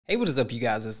Hey, what is up, you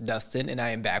guys? It's Dustin, and I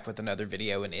am back with another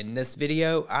video, and in this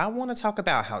video, I want to talk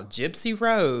about how Gypsy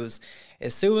Rose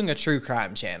is suing a true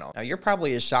crime channel. Now, you're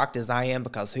probably as shocked as I am,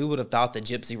 because who would have thought that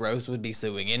Gypsy Rose would be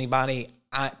suing anybody?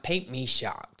 Paint me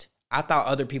shocked. I thought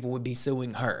other people would be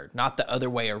suing her, not the other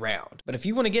way around. But if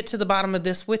you want to get to the bottom of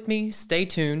this with me, stay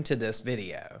tuned to this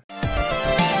video.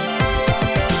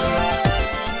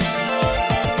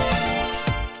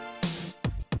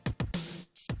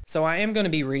 So I am going to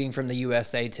be reading from the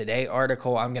USA Today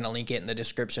article. I'm going to link it in the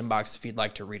description box if you'd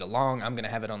like to read along. I'm going to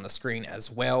have it on the screen as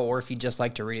well, or if you'd just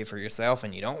like to read it for yourself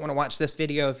and you don't want to watch this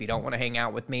video, if you don't want to hang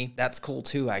out with me, that's cool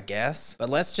too, I guess. But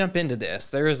let's jump into this.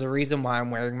 There is a reason why I'm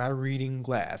wearing my reading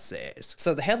glasses.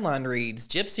 So the headline reads,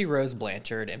 Gypsy Rose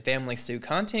Blanchard and family sue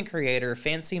content creator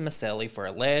Fancy Maselli for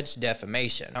alleged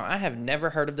defamation. Now, I have never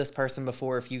heard of this person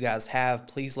before. If you guys have,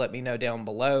 please let me know down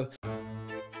below.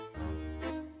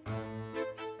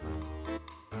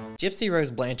 Gypsy Rose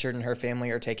Blanchard and her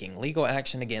family are taking legal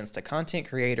action against a content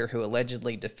creator who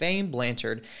allegedly defamed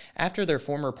Blanchard after their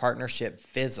former partnership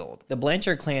fizzled. The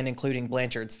Blanchard clan, including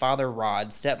Blanchard's father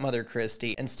Rod, stepmother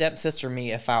Christy, and stepsister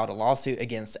Mia, filed a lawsuit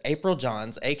against April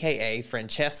Johns, aka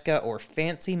Francesca or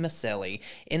Fancy Maselli,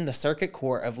 in the Circuit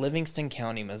Court of Livingston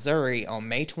County, Missouri on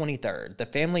May 23rd. The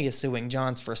family is suing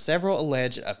Johns for several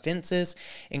alleged offenses,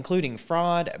 including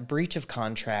fraud, breach of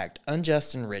contract,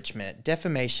 unjust enrichment,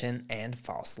 defamation, and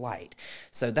false light.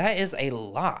 So that is a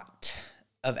lot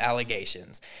of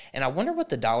allegations. And I wonder what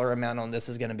the dollar amount on this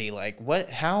is going to be like.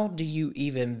 How do you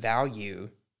even value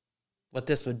what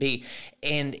this would be?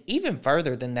 And even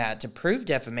further than that, to prove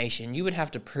defamation, you would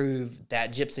have to prove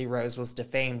that Gypsy Rose was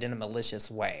defamed in a malicious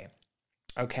way.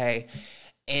 Okay?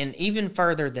 And even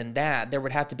further than that, there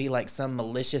would have to be like some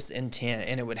malicious intent,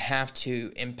 and it would have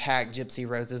to impact Gypsy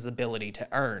Rose's ability to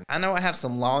earn. I know I have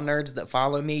some law nerds that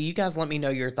follow me. You guys let me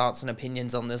know your thoughts and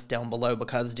opinions on this down below,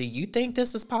 because do you think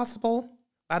this is possible?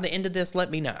 By the end of this,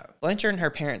 let me know. Blanchard and her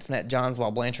parents met Johns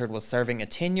while Blanchard was serving a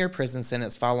 10-year prison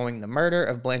sentence following the murder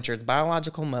of Blanchard's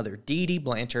biological mother, Dee Dee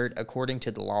Blanchard, according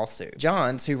to the lawsuit.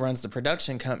 Johns, who runs the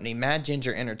production company Mad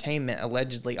Ginger Entertainment,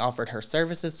 allegedly offered her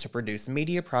services to produce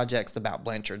media projects about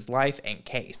Blanchard's life and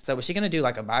case. So was she going to do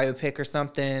like a biopic or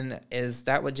something? Is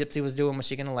that what Gypsy was doing? Was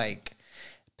she going to like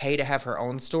pay to have her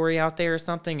own story out there or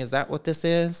something? Is that what this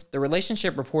is? The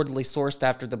relationship reportedly sourced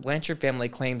after the Blanchard family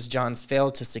claims Johns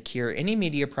failed to secure any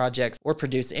media projects or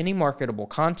produce any marketable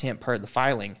content per the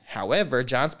filing. However,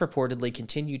 Johns purportedly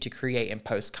continued to create and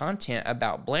post content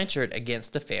about Blanchard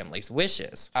against the family's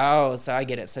wishes. Oh, so I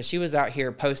get it. So she was out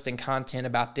here posting content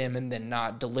about them and then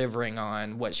not delivering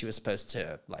on what she was supposed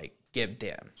to like give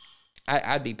them.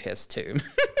 I'd be pissed too.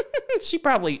 She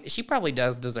probably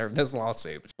does deserve this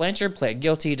lawsuit. Blanchard pled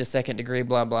guilty to second-degree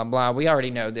blah, blah, blah. We already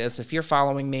know this. If you're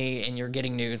following me and you're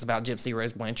getting news about Gypsy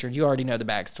Rose Blanchard, you already know the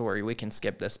backstory. We can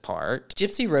skip this part.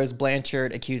 Gypsy Rose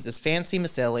Blanchard accuses Fancy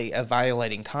Maselli of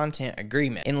violating content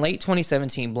agreement. In late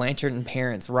 2017, Blanchard and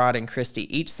parents Rod and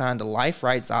Christy each signed a life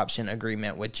rights option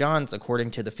agreement with Johns, according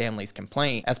to the family's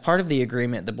complaint. As part of the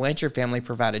agreement, the Blanchard family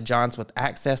provided Johns with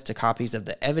access to copies of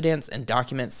the evidence and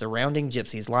documents surrounding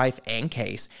Gypsy's life and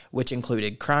case, which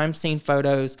included crime scene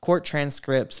photos, court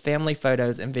transcripts, family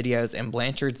photos and videos, and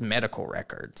Blanchard's medical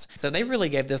records. So they really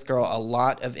gave this girl a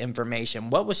lot of information.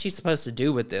 What was she supposed to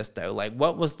do with this, though? Like,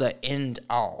 what was the end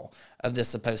all of this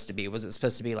supposed to be? Was it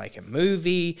supposed to be like a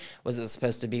movie? Was it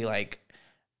supposed to be like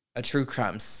a true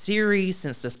crime series,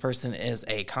 since this person is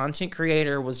a content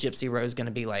creator? Was Gypsy Rose going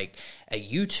to be like a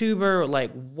YouTuber?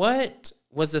 Like, what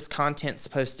was this content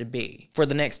supposed to be? For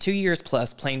the next 2 years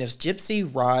plus, plaintiffs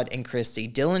Gypsy, Rod, and Christy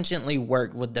diligently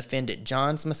worked with defendant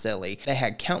Johns Maselli. They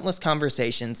had countless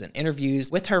conversations and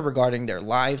interviews with her regarding their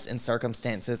lives and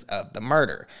circumstances of the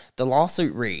murder. The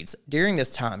lawsuit reads, during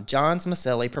this time, Johns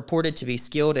Maselli purported to be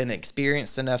skilled and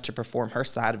experienced enough to perform her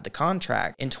side of the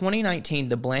contract. In 2019,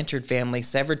 the Blanchard family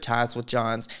severed ties with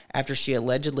Johns after she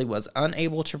allegedly was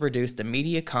unable to produce the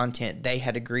media content they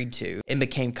had agreed to, and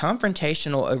became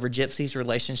confrontational over Gypsy's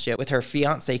relationship with her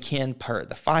fiance Ken per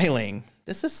the filing.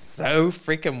 This is so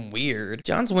freaking weird.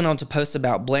 Johns went on to post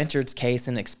about Blanchard's case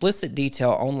in explicit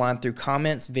detail online through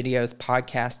comments, videos,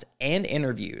 podcasts, and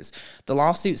interviews. The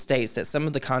lawsuit states that some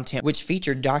of the content, which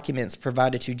featured documents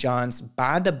provided to Johns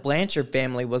by the Blanchard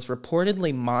family, was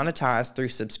reportedly monetized through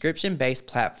subscription-based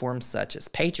platforms such as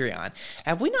Patreon.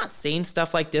 Have we not seen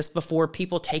stuff like this before?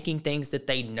 People taking things that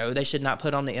they know they should not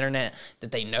put on the internet,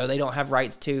 that they know they don't have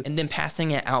rights to, and then passing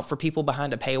it out for people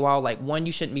behind a paywall. Like, one,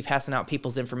 you shouldn't be passing out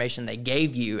people's information they gave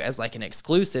you as like an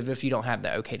exclusive if you don't have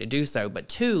the okay to do so. But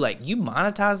two, like, you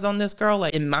monetized on this girl.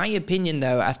 Like, in my opinion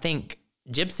though, I think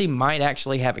Gypsy might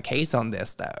actually have a case on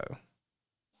this though.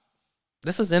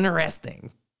 This is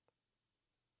interesting.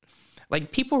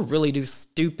 Like, people really do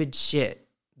stupid shit.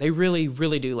 They really,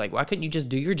 really do. Like, why couldn't you just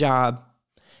do your job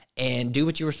and do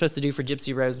what you were supposed to do for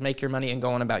Gypsy Rose, make your money, and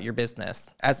go on about your business?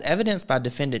 As evidenced by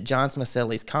defendant Johns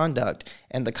Maselli's conduct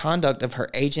and the conduct of her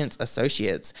agent's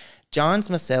associates, Johns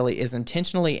Maselli is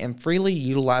intentionally and freely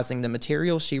utilizing the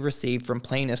material she received from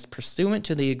plaintiffs pursuant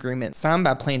to the agreement signed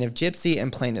by plaintiff Gypsy and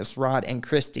plaintiffs Rod and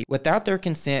Christie without their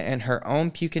consent and her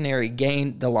own pecuniary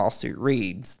gain, the lawsuit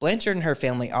reads. Blanchard and her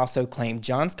family also claimed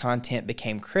Johns' content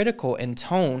became critical in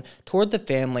tone toward the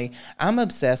family. I'm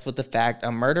obsessed with the fact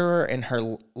a murderer and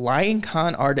her lying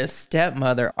con artist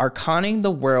stepmother are conning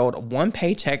the world one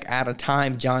paycheck at a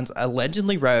time, Johns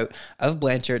allegedly wrote of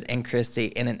Blanchard and Christie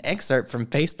in an excerpt from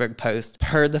Facebook post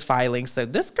per the filing. So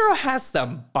this girl has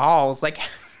some balls. Like,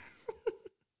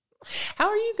 how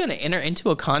are you going to enter into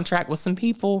a contract with some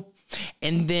people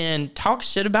and then talk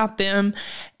shit about them,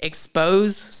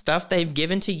 expose stuff they've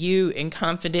given to you in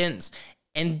confidence,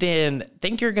 and then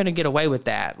think you're going to get away with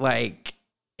that? Like,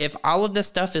 if all of this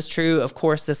stuff is true, of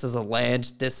course, this is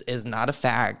alleged. This is not a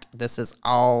fact. This is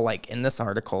all, like, in this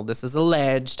article. This is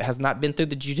alleged. It has not been through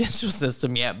the judicial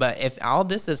system yet. But if all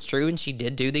this is true and she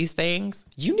did do these things,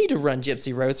 you need to run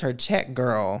Gypsy Rose her check,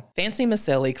 girl. Fancy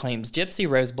Maselli claims Gypsy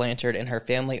Rose Blanchard and her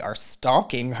family are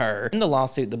stalking her. In the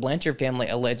lawsuit, the Blanchard family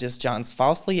alleges Johns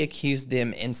falsely accused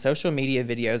them in social media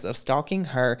videos of stalking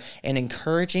her and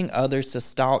encouraging others to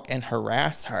stalk and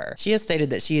harass her. She has stated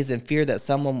that she is in fear that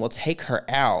someone will take her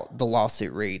out, the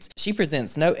lawsuit reads. She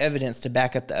presents no evidence to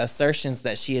back up the assertions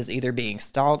that she is either being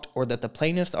stalked or that the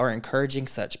plaintiffs are encouraging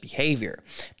such behavior.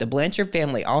 The Blanchard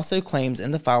family also claims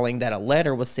in the filing that a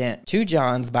letter was sent to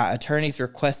Johns by attorneys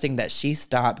requesting that she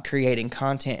stop creating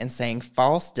content and saying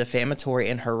false, defamatory,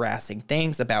 and harassing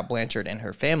things about Blanchard and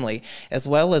her family, as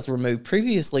well as remove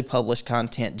previously published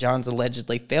content. Johns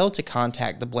allegedly failed to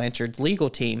contact the Blanchard's legal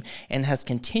team and has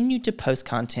continued to post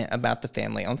content about the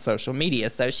family on social media.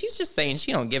 So she's just saying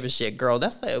she don't give a shit, girl.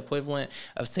 That's the equivalent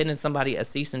of sending somebody a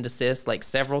cease and desist like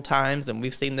several times, and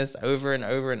we've seen this over and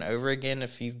over and over again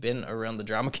if you've been around the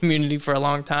drama community for a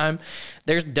long time.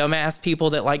 There's dumbass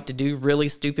people that like to do really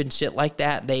stupid shit like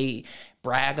that. They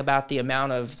brag about the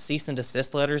amount of cease and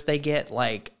desist letters they get.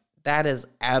 Like, that is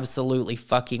absolutely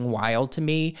fucking wild to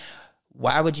me.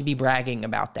 Why would you be bragging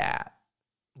about that?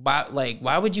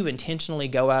 Why would you intentionally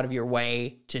go out of your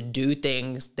way to do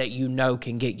things that you know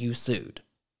can get you sued?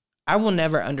 I will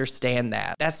never understand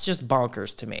that. That's just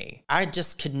bonkers to me. I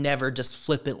just could never just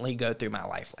flippantly go through my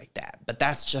life like that, but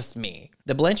that's just me.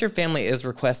 The Blanchard family is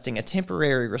requesting a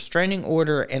temporary restraining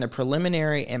order and a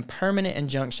preliminary and permanent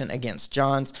injunction against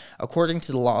Johns, according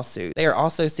to the lawsuit. They are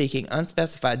also seeking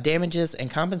unspecified damages and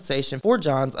compensation for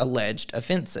Johns' alleged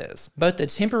offenses. Both the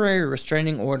temporary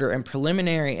restraining order and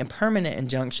preliminary and permanent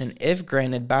injunction, if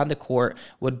granted by the court,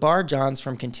 would bar Johns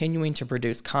from continuing to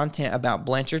produce content about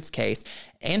Blanchard's case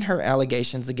and her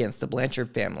allegations against the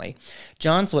Blanchard family.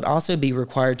 Johns would also be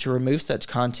required to remove such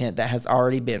content that has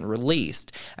already been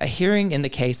released. A hearing in the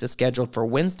case is scheduled for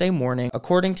Wednesday morning,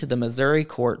 according to the Missouri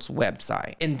court's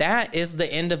website. And that is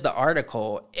the end of the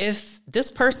article. If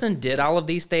this person did all of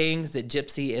these things that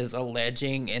Gypsy is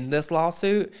alleging in this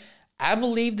lawsuit, I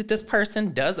believe that this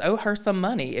person does owe her some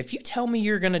money. If you tell me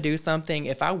you're going to do something,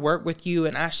 if I work with you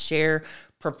and I share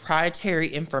proprietary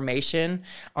information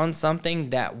on something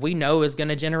that we know is going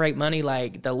to generate money,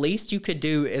 like, the least you could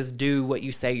do is do what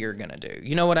you say you're going to do.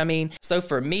 You know what I mean? So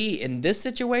for me in this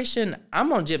situation,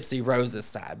 I'm on Gypsy Rose's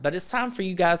side, but it's time for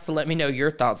you guys to let me know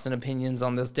your thoughts and opinions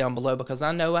on this down below, because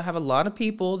I know I have a lot of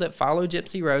people that follow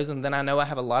Gypsy Rose, and then I know I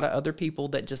have a lot of other people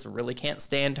that just really can't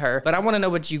stand her, but I want to know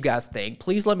what you guys think.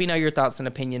 Please let me know your thoughts and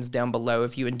opinions down below.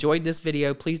 If you enjoyed this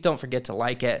video, please don't forget to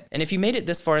like it, and if you made it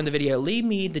this far in the video, leave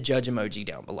me the judge emoji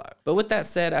down below. But with that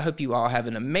said, I hope you all have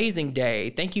an amazing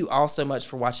day. Thank you all so much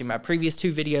for watching my previous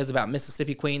 2 videos about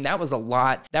Mississippi Queen. That was a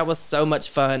lot. That was so much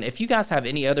fun. If you guys have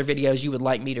any other videos you would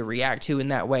like me to react to in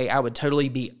that way, I would totally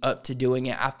be up to doing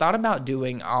it. I thought about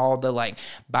doing all the, like,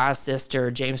 Bye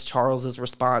Sister, James Charles's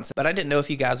response, but I didn't know if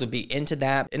you guys would be into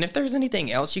that. And if there's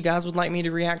anything else you guys would like me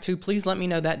to react to, please let me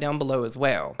know that down below as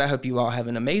well. I hope you all have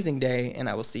an amazing day, and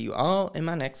I will see you all in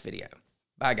my next video.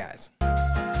 Bye, guys.